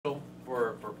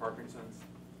Walker & Sons.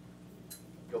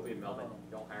 Go be Melvin.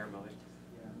 Don't hire Melvin.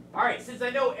 All right, since I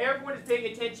know everyone is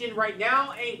paying attention right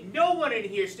now, ain't no one in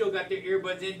here still got their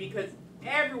earbuds in because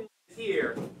everyone is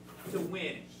here to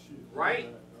win,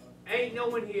 right? Ain't no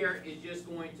one here is just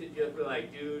going to just be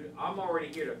like, dude, I'm already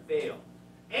here to fail.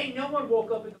 Ain't no one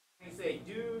woke up in the morning and say,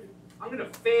 dude, I'm going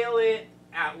to fail it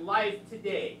at life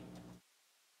today.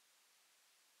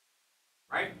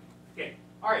 Right? Okay.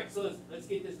 All right, so let's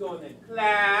get this going then.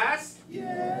 Class?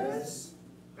 Yes.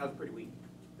 That was pretty weak.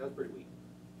 That was pretty weak.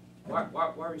 Why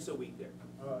are you so weak there?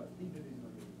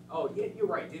 Oh, yeah, you're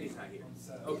right. Diddy's not here.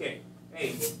 Okay.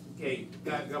 Hey, okay.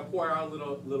 Got to pour out a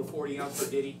little 40 ounce for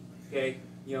Diddy. Okay.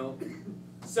 You know.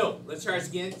 So let's try this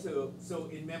again. So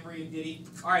in memory of Diddy.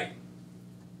 All right.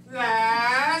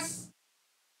 Class.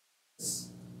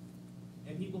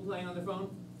 And people playing on their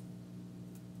phone.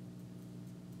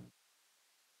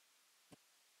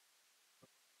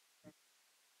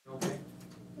 Okay.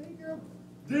 Hey, girl.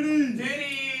 Diddy.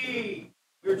 Diddy.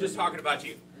 We were just talking about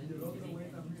you.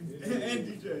 And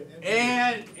DJ.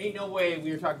 And ain't no way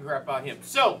we were talking crap about him.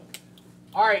 So,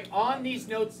 all right, on these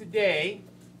notes today,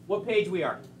 what page we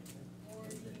are?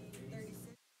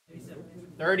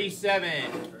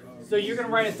 37. So you're going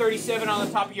to write a 37 on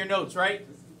the top of your notes, right?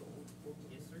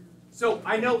 So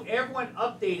I know everyone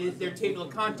updated their table of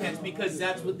contents because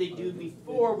that's what they do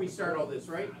before we start all this,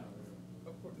 right?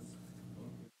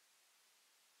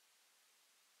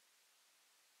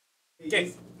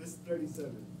 Okay. This is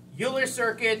 37. Euler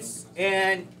circuits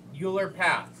and Euler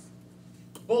paths.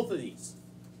 Both of these.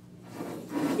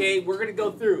 Okay, we're going to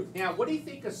go through. Now, what do you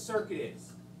think a circuit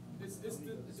is? It's the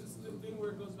thing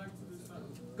where it goes back to the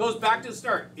start. Goes back to the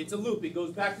start. It's a loop. It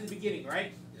goes back to the beginning,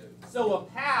 right? Yeah. So a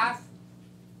path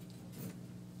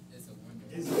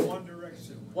is one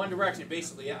direction. One direction,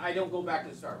 basically. I don't go back to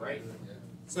the start, right? Yeah.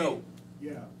 So.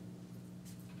 Yeah.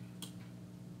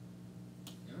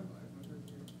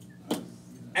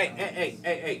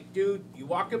 Hey, dude, you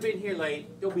walk up in here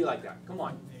late, don't be like that. Come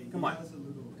on. Come on.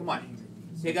 Come on.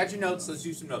 Take out your notes, let's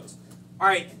do some notes. All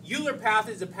right, Euler path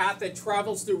is a path that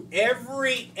travels through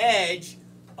every edge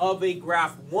of a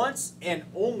graph once and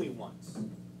only once.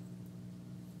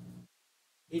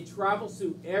 It travels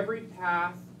through every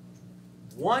path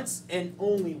once and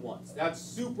only once. That's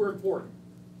super important.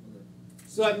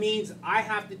 So that means I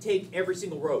have to take every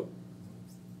single road.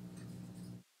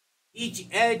 Each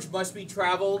edge must be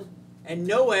traveled, and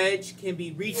no edge can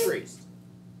be retraced.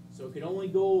 So it can only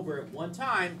go over it one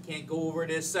time, can't go over it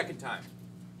a second time.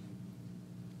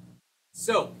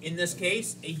 So, in this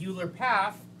case, a Euler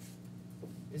path,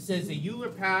 it says a Euler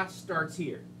path starts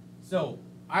here. So,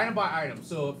 item by item.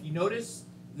 So, if you notice,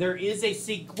 there is a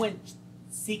sequence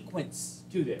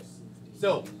to this.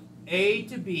 So, A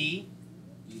to B,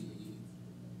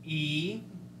 E,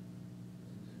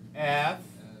 F,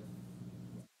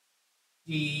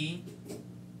 D,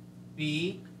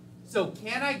 B. So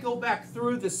can I go back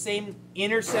through the same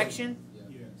intersection?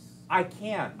 Yes. I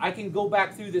can. I can go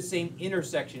back through the same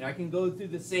intersection. I can go through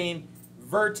the same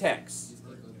vertex.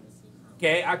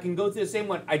 Okay, I can go through the same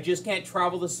one. I just can't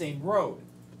travel the same road.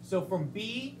 So from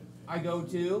B, I go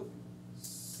to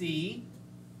C,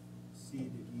 C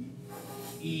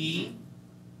to E,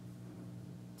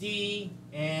 D,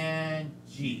 and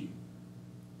G.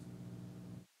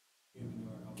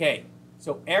 Okay.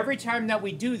 So every time that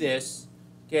we do this,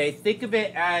 okay, think of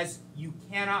it as you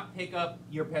cannot pick up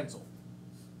your pencil.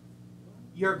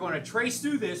 You're going to trace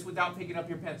through this without picking up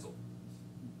your pencil.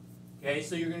 Okay,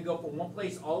 so you're going to go from one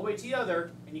place all the way to the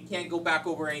other, and you can't go back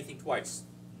over anything twice.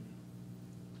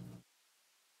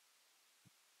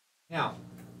 Now,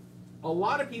 a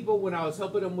lot of people, when I was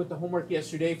helping them with the homework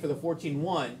yesterday for the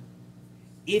 14-1,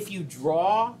 if you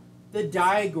draw the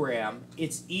diagram,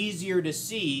 it's easier to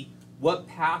see what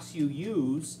paths you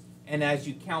use, and as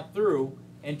you count through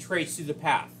and trace through the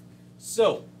path.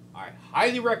 So, I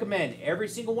highly recommend every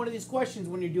single one of these questions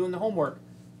when you're doing the homework,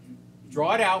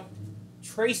 draw it out,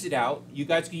 trace it out. You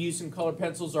guys can use some colored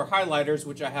pencils or highlighters,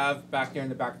 which I have back there in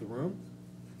the back of the room.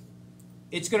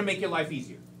 It's going to make your life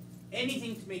easier.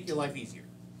 Anything to make your life easier.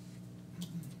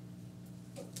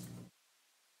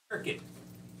 Circuit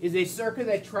is a circuit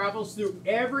that travels through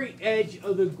every edge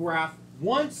of the graph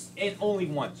once and only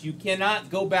once. You cannot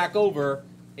go back over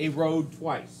a road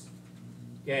twice.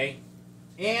 Okay?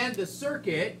 And the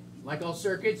circuit, like all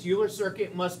circuits, Euler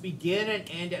circuit must begin and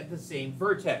end at the same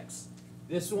vertex.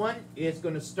 This one is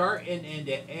going to start and end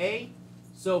at A.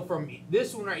 So from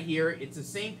this one right here, it's the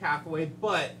same pathway,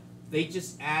 but they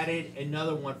just added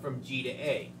another one from G to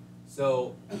A.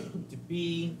 So to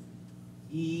B,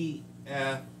 E,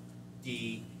 F,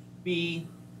 D, B,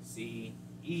 C,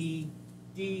 E,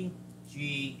 D,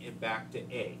 G, and back to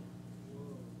A.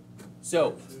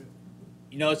 So,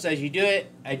 you notice as you do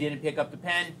it, I didn't pick up the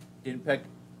pen, didn't pick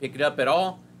it up at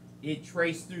all. It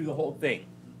traced through the whole thing.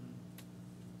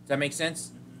 Does that make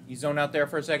sense? You zone out there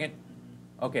for a second?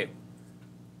 Okay.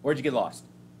 Where'd you get lost?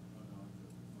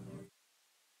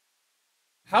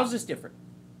 How's this different?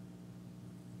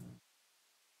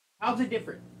 How's it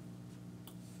different?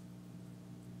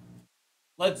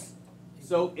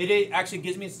 So it actually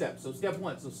gives me a step. So step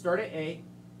 1. So start at A,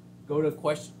 go to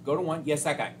 1. Yes,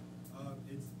 that guy.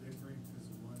 It's different because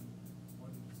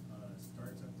one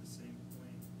starts at the same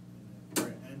point and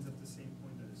it ends at the same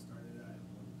point that it started at,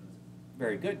 and one doesn't.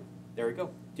 Very good. There we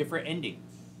go. Different ending.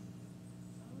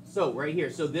 So right here.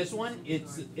 So this one,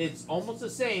 it's almost the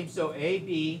same. So A,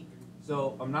 B.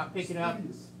 So I'm not picking up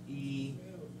E,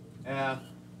 F,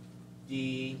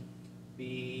 D,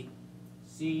 B,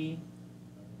 C,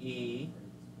 E,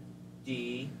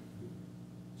 D,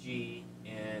 G,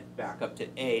 and back up to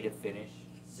A to finish.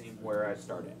 Same where I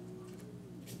started.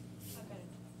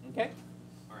 Okay?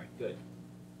 All right, good.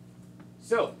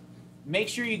 So make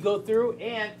sure you go through,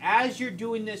 and as you're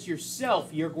doing this yourself,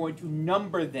 you're going to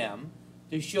number them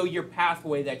to show your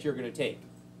pathway that you're going to take.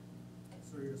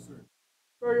 Sir, yes, sir.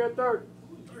 Sir, yes, sir.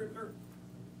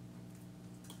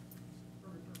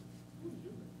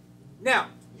 Now,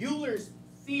 Euler's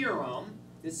theorem,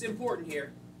 this is important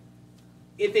here.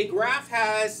 If a graph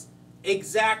has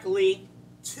exactly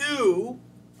 2,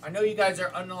 I know you guys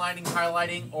are underlining,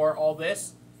 highlighting, or all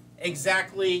this,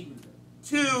 exactly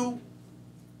 2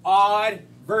 odd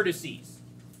vertices.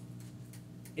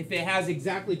 If it has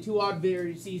exactly 2 odd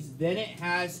vertices, then it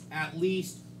has at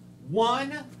least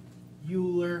 1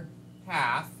 Euler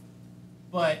path,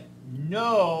 but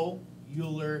no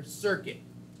Euler circuit.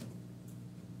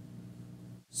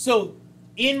 So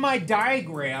in my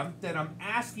diagram that I'm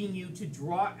asking you to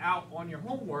draw out on your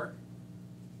homework,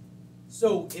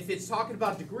 so if it's talking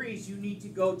about degrees, you need to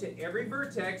go to every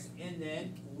vertex and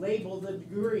then label the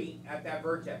degree at that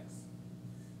vertex.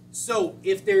 So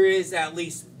if there is at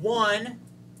least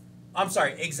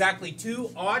exactly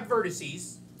 2 odd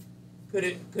vertices, could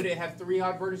it have 3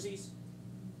 odd vertices?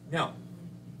 No.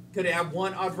 Could it have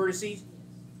 1 odd vertices?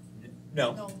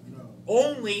 No. No.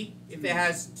 Only if it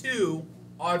has 2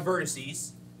 odd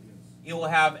vertices, it will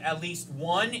have at least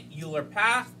 1 Euler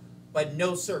path, but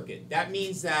no circuit. That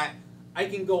means that I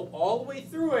can go all the way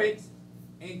through it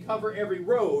and cover every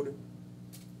road,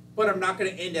 but I'm not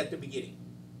going to end at the beginning.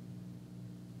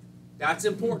 That's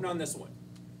important on this one.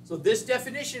 So this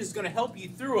definition is going to help you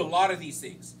through a lot of these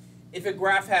things. If a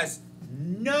graph has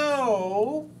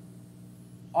no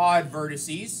odd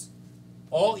vertices,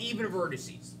 all even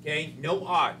vertices, okay, no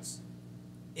odds,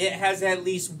 it has at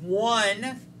least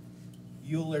 1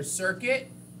 Euler circuit,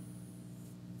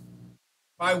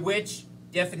 by which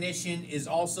definition is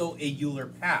also a Euler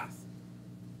path.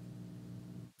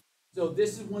 So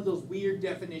this is one of those weird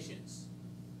definitions.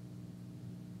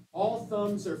 All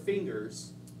thumbs are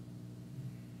fingers,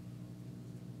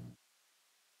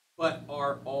 but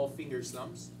are all fingers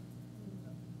thumbs?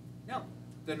 No,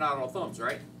 they're not all thumbs,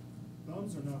 right?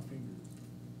 Thumbs are not fingers.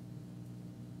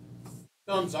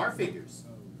 Thumbs are fingers.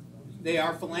 They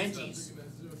are phalanges.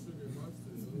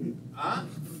 Huh?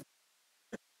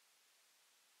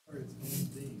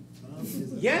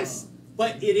 Yes,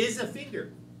 but it is a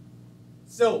finger.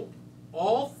 So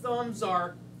all thumbs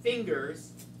are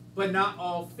fingers, but not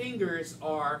all fingers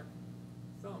are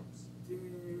thumbs.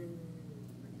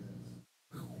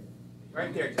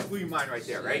 Right there, just blew your mind right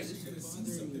there, right?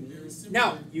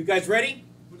 Now, you guys ready?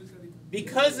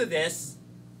 Because of this,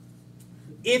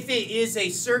 if it is a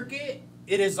circuit,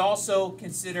 it is also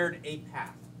considered a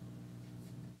path.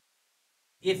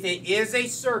 If it is a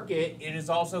circuit, it is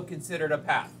also considered a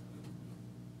path.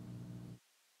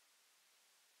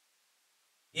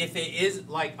 If it is,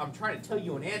 like, I'm trying to tell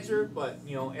you an answer, but,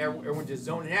 you know, everyone's just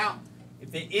zoning out.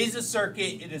 If it is a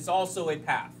circuit, it is also a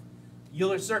path.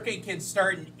 Euler circuit can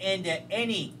start and end at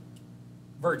any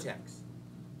vertex.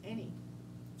 Any.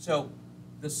 So,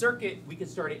 the circuit, we can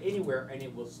start it anywhere, and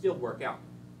it will still work out.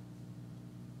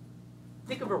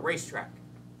 Think of a racetrack.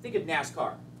 Think of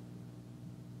NASCAR.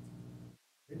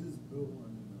 They just built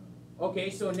one in Okay,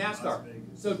 so in Las NASCAR.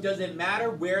 Vegas. So does it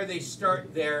matter where they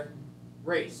start their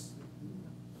race?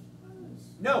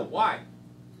 No, why?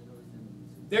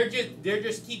 They're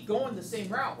just keep going the same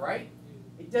route, right?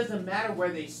 It doesn't matter where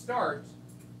they start.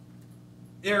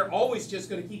 They're always just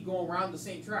going to keep going around the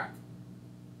same track.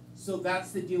 So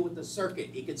that's the deal with the circuit.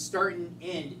 It could start and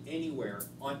end anywhere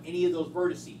on any of those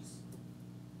vertices.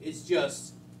 It's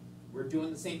just we're doing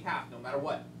the same path no matter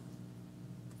what.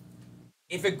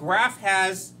 If a graph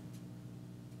has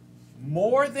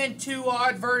more than 2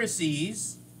 odd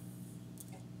vertices,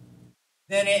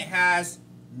 then it has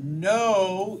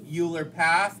no Euler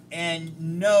path and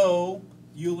no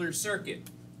Euler circuit.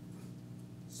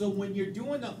 So when you're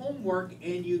doing the homework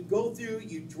and you go through,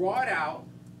 you draw it out,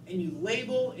 and you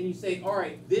label, and you say, all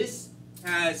right, this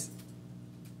has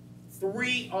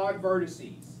 3 odd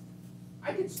vertices.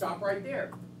 I can stop right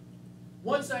there.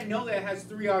 Once I know that it has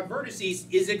 3 odd vertices,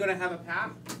 is it going to have a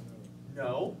path?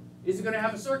 No. Is it going to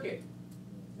have a circuit?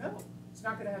 No. It's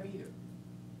not going to have either.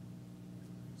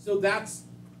 So that's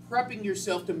prepping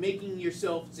yourself to making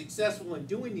yourself successful in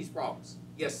doing these problems.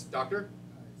 Yes, doctor?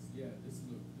 Yeah, this is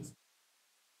this.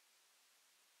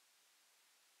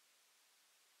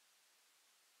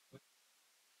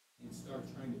 And start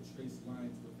trying to trace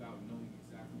lines without knowing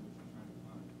exactly what you're trying to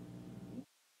find.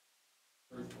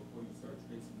 First, before you start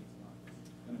tracing these lines,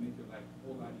 it's gonna make your life a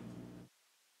whole lot easier.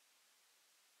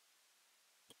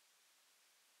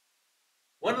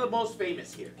 One of the most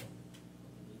famous here.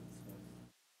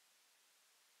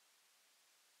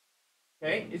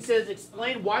 Okay, it says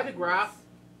explain why the graph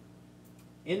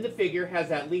in the figure has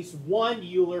at least one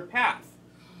Euler path.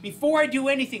 Before I do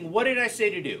anything, what did I say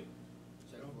to do?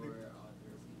 Check for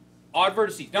Odd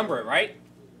vertices, number it, right?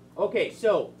 Okay,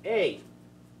 so A,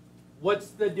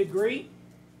 what's the degree?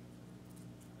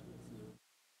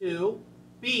 2.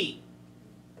 B,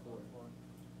 4.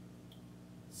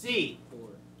 C, 4.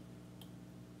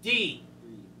 D,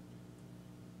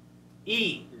 3.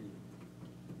 E. 3.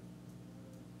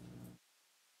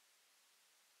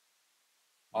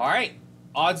 All right,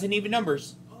 odds and even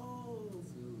numbers. Oh.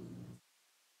 2.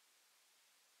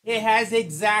 It has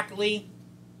exactly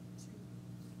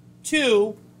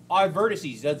 2 odd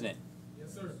vertices, doesn't it?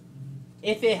 Yes, sir.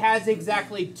 If it has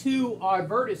exactly 2 odd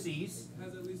vertices, It has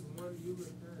at least one Euler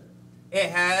path. it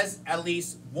has at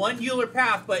least one Euler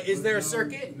path, but is there a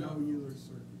circuit? No Euler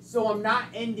circuit. So I'm not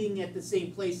ending at the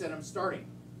same place that I'm starting.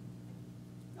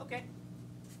 Okay.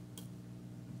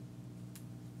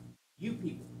 You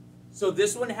people. So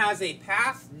this one has a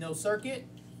path, no circuit.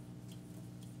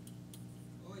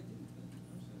 Oh, I didn't.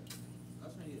 I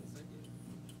was trying to get a circuit.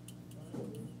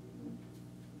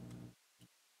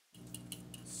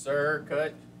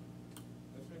 Circuit.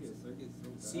 I was trying to get a circuit so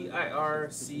bad.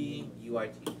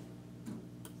 C-I-R-C-U-I-T.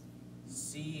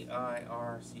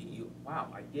 C-I-R-C-U. Wow,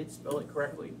 I did spell it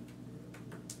correctly.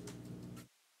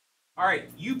 All right,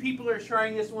 you people are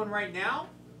trying this one right now,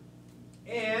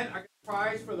 and I got a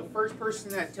prize for the first person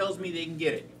that tells me they can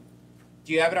get it.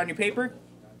 Do you have it on your paper?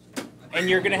 Gotcha. And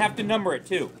you're gonna have to number it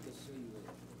too. I can show you it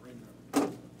right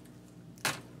now.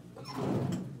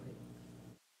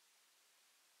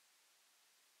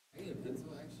 I need a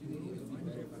pencil actually. It would be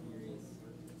better if I can erase.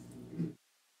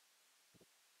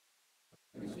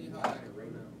 Let me show you how I add it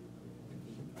right now.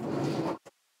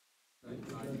 Like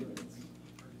 5 minutes.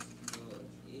 So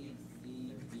A, C, D,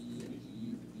 E,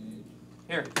 F.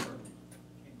 Here.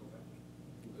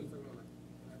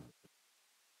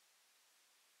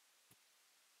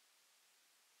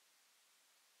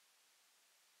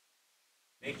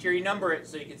 Make sure you number it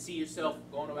so you can see yourself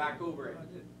going back over it.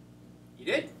 You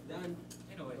did? Done.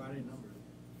 Anyway. I didn't number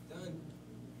it. Done.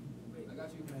 I got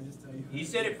you. Can I just tell you? He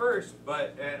said it first,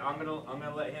 but I'm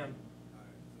gonna let him.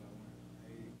 Alright, so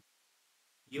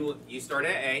I want You start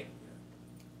at A.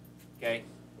 Okay.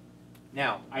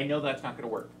 Now I know that's not gonna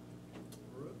work.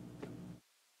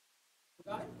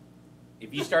 Got it?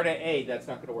 If you start at A, that's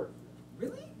not gonna work.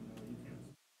 Really? No, you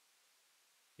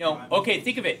can't. No. Okay.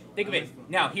 Think of it. Think of it.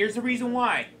 Now here's the reason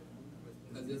why.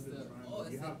 Because it's the. Oh,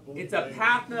 it's You have both It's a legs.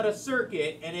 path, not a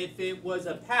circuit. And if it was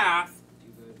a path,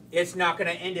 You good? it's not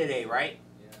gonna end at A, right?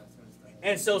 Yeah, it's gonna start.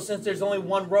 And so since there's only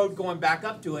one road going back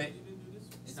up to it,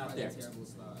 It's not probably there. a terrible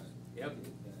slide. Yep.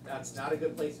 That's not a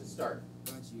good place to start.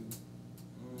 Got you.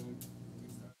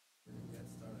 Restart. Get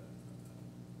started.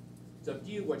 It's up to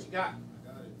you. What you got?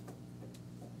 I got it.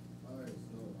 Alright,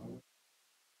 so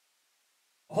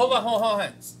Hold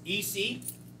on. EC.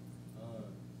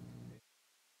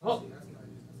 Oh,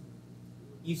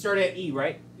 you start at E,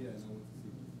 right? yeah, and I went to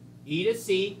C. E to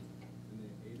C, And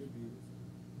then A to B.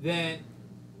 then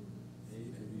A to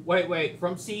B. wait.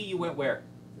 From C, you went where?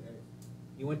 To A.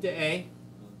 You went to A.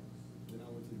 Then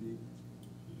I went to B.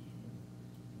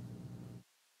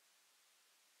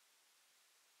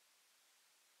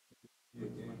 Yeah,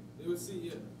 again. It was C,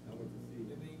 yeah. I went to C.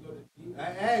 And then you go to D.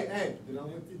 Hey. Then I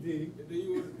went to D. And then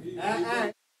you go to D.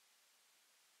 Hey.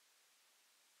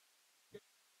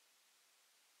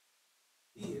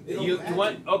 And then You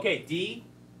went okay. D.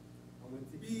 I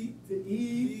went to B to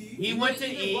E. He went to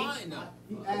E. Why not?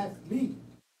 He asked me.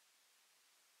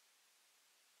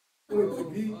 I went to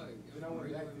B. Then I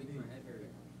went back to D.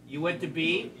 You went to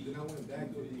B. Then I went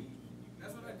back to D.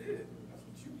 That's what I did. That's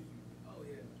what you did. Oh,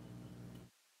 yeah.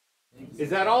 Is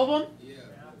that all of them? Yeah.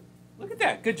 Look at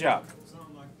that. Good job.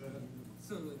 Something like that.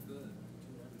 Something like that.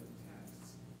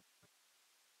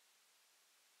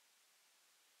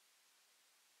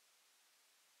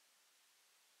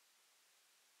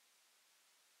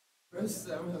 First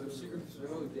time I have a sugar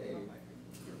show day.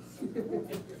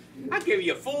 I'll give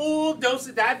you a full dose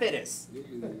of diabetes.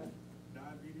 Diabetes.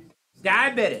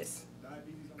 Diabetes.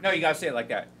 Diabetes on No, you gotta say it like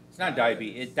that. It's not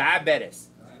diabetes. It's diabetes.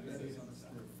 diabetes on the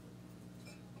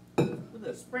stick. With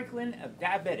a sprinkling of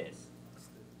diabetes.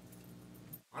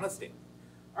 On a stick.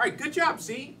 All right, good job.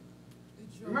 See?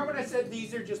 Remember when I said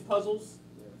these are just puzzles?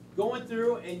 Going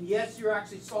through, and yes, you're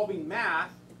actually solving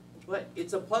math, but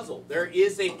it's a puzzle. There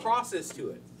is a process to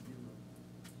it.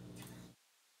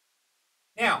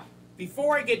 Now,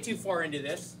 before I get too far into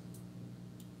this,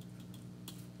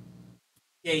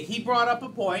 okay, he brought up a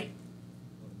point,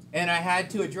 and I had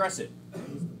to address it.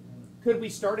 Could we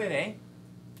start at A?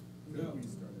 No.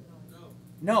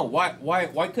 No.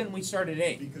 Why couldn't we start at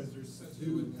A? Because there's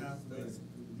two pathways.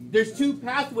 There's two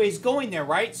pathways going there,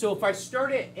 right? So if I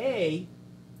start at A,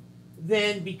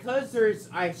 then because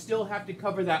I still have to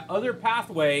cover that other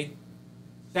pathway,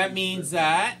 that means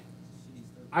that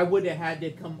I would have had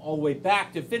to come all the way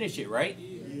back to finish it, right?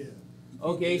 Yeah.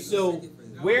 Okay, so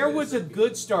where was a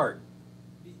good start?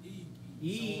 E.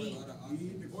 E,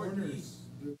 the corners.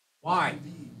 Why?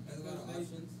 D. Has a lot of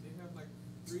options. They have like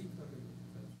 3 coming.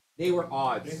 They were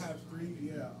odds. They have three,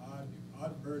 yeah,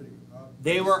 odd verdict.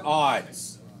 They were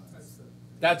odds.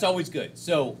 That's always good.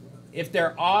 So if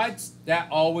they're odds, that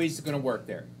always is going to work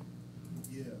there.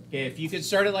 Yeah. Okay, if you can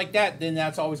start it like that, then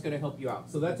that's always going to help you out.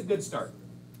 So that's a good start.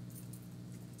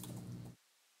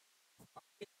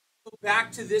 Go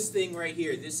back to this thing right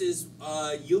here. This is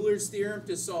Euler's theorem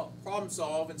to problem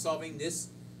solve and solving this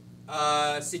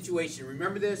situation.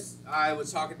 Remember this? I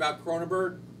was talking about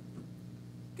Kronenberg.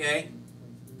 Okay?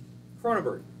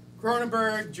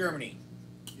 Kronenberg, Germany.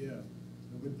 Yeah.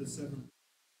 With the 7.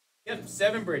 Yep,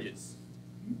 7 bridges.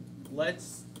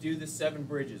 Let's do the 7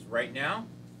 bridges right now.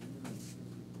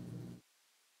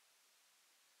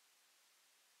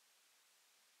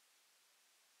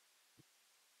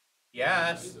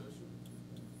 Yes.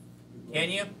 Can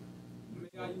you?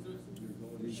 May I use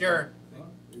those? Sure.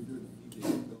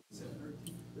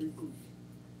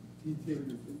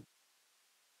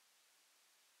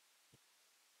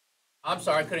 I'm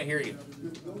sorry, I couldn't hear you.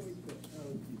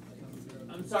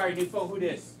 I'm sorry, new phone, who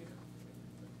this?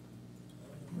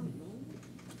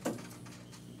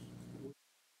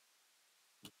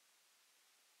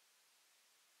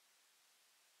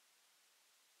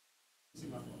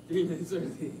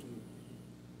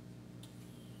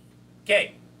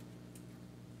 Okay.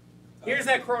 Here's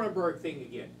that Kronenberg thing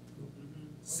again.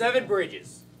 7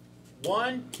 bridges.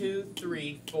 1, 2,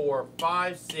 3, 4,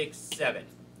 5, 6, 7.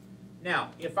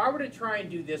 Now, if I were to try and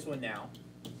do this one now,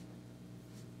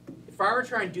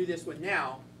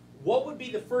 what would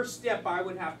be the first step I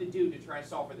would have to do to try and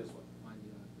solve for this one?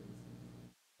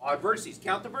 Odd vertices.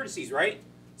 Count the vertices, right?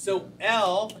 So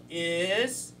L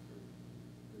is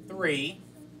 3.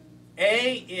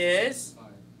 A is 5.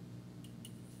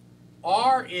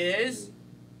 R is,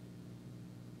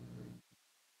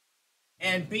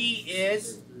 and B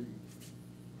is.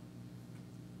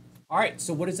 All right,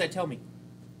 so what does that tell me?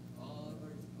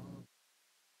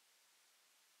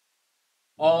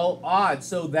 All odds.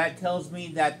 So that tells me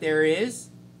that there is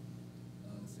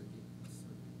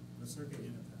A circuit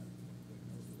in a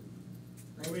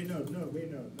path. Oh, wait, no.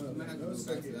 No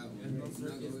circuit.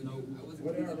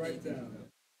 What did I write down?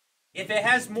 if it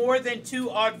has more than 2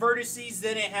 odd vertices,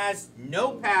 then it has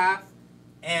no path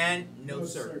and no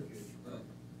circuit.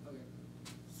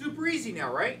 Super easy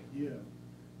now, right? Yeah.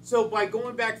 So by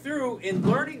going back through and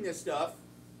learning this stuff,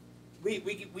 we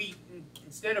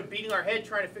instead of beating our head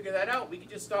trying to figure that out, we could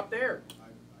just stop there. I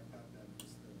got that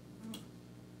instead.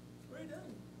 Right done.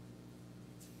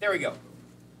 There we go.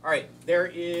 All right, there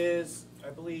is, I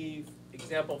believe,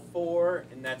 example 4,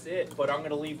 and that's it. But I'm going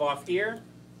to leave off here.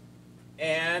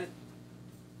 And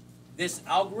this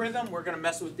algorithm, we're going to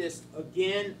mess with this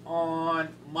again on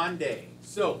Monday.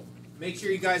 So make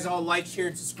sure you guys all like, share,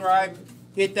 and subscribe.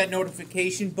 Hit that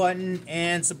notification button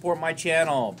and support my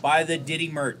channel. Buy the Diddy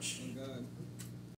merch.